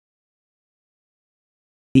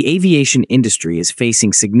The aviation industry is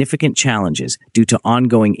facing significant challenges due to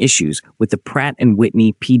ongoing issues with the Pratt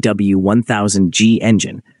Whitney PW1000G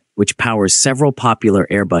engine, which powers several popular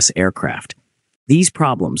Airbus aircraft. These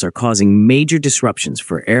problems are causing major disruptions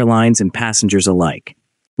for airlines and passengers alike.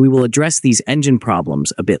 We will address these engine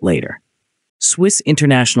problems a bit later. Swiss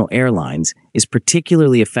International Airlines is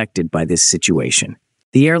particularly affected by this situation.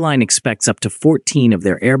 The airline expects up to 14 of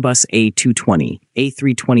their Airbus A220,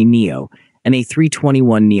 A320neo, and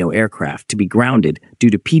A321neo aircraft to be grounded due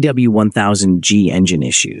to PW1000G engine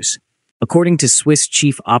issues. According to Swiss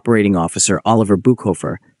Chief Operating Officer Oliver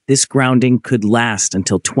Buchhofer, this grounding could last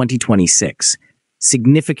until 2026,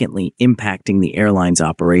 significantly impacting the airline's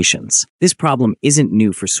operations. This problem isn't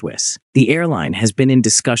new for Swiss. The airline has been in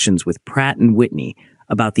discussions with Pratt & Whitney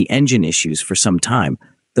about the engine issues for some time,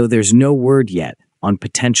 though there's no word yet on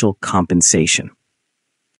potential compensation.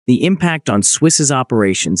 The impact on Swiss's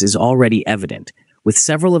operations is already evident, with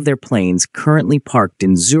several of their planes currently parked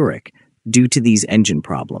in Zurich due to these engine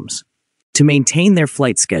problems. To maintain their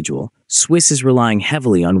flight schedule, Swiss is relying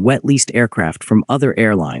heavily on wet-leased aircraft from other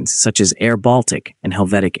airlines such as Air Baltic and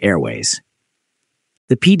Helvetic Airways.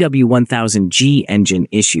 The PW1000G engine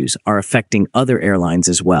issues are affecting other airlines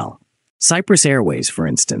as well. Cyprus Airways, for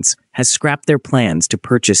instance, has scrapped their plans to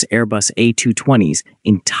purchase Airbus A220s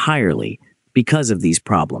entirely because of these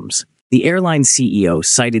problems. The airline CEO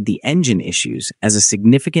cited the engine issues as a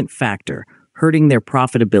significant factor hurting their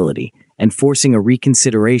profitability and forcing a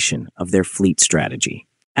reconsideration of their fleet strategy.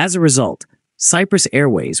 As a result, Cyprus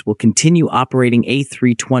Airways will continue operating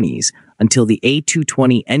A320s until the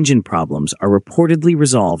A220 engine problems are reportedly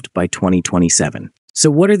resolved by 2027.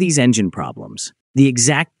 So what are these engine problems? The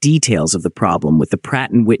exact details of the problem with the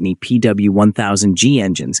Pratt & Whitney PW1000G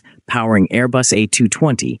engines powering Airbus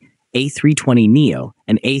A220, A320neo,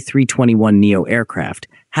 and A321neo aircraft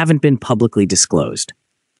haven't been publicly disclosed.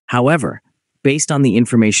 However, based on the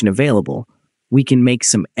information available, we can make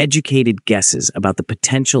some educated guesses about the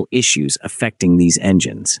potential issues affecting these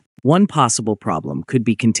engines. One possible problem could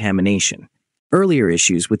be contamination. Earlier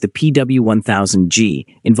issues with the PW1000G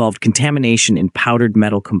involved contamination in powdered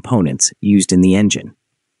metal components used in the engine.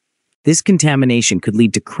 This contamination could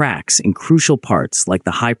lead to cracks in crucial parts like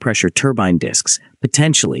the high-pressure turbine discs,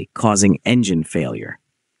 potentially causing engine failure.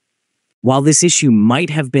 While this issue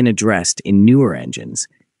might have been addressed in newer engines,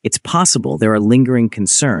 it's possible there are lingering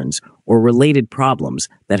concerns or related problems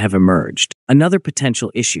that have emerged. Another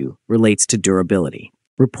potential issue relates to durability.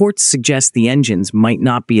 Reports suggest the engines might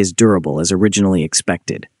not be as durable as originally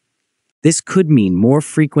expected. This could mean more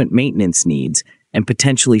frequent maintenance needs and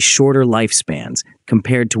potentially shorter lifespans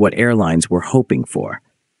compared to what airlines were hoping for,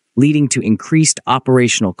 leading to increased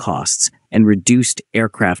operational costs and reduced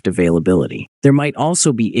aircraft availability. There might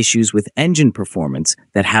also be issues with engine performance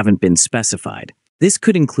that haven't been specified. This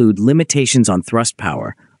could include limitations on thrust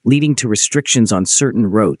power, leading to restrictions on certain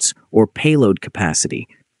routes or payload capacity,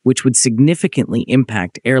 which would significantly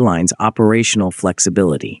impact airlines' operational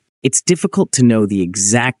flexibility. It's difficult to know the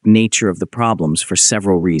exact nature of the problems for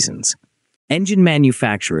several reasons. Engine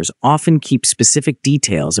manufacturers often keep specific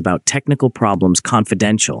details about technical problems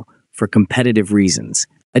confidential for competitive reasons.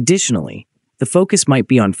 Additionally, the focus might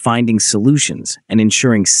be on finding solutions and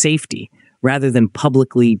ensuring safety rather than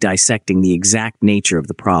publicly dissecting the exact nature of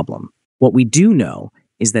the problem. What we do know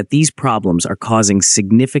is that these problems are causing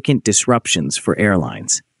significant disruptions for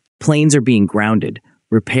airlines. Planes are being grounded,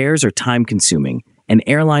 repairs are time-consuming, and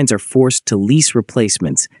airlines are forced to lease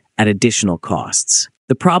replacements at additional costs.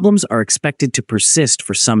 The problems are expected to persist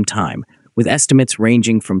for some time, with estimates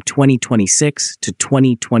ranging from 2026 to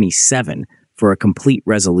 2027 for a complete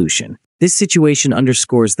resolution. This situation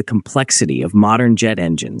underscores the complexity of modern jet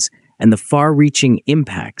engines and the far-reaching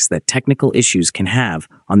impacts that technical issues can have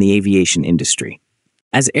on the aviation industry.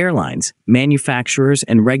 As airlines, manufacturers,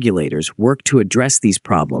 and regulators work to address these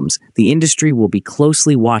problems, the industry will be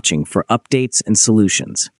closely watching for updates and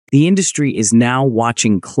solutions. The industry is now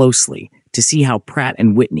watching closely to see how Pratt &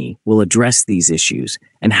 Whitney will address these issues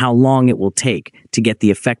and how long it will take to get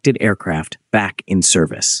the affected aircraft back in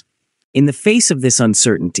service. In the face of this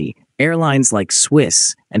uncertainty, airlines like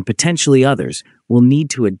Swiss and potentially others will need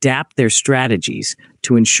to adapt their strategies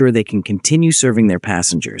to ensure they can continue serving their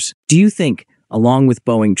passengers. Do you think, along with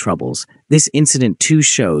Boeing troubles, this incident too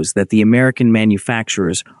shows that the American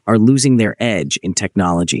manufacturers are losing their edge in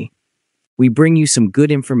technology? We bring you some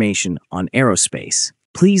good information on aerospace.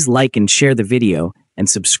 Please like and share the video and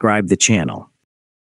subscribe the channel.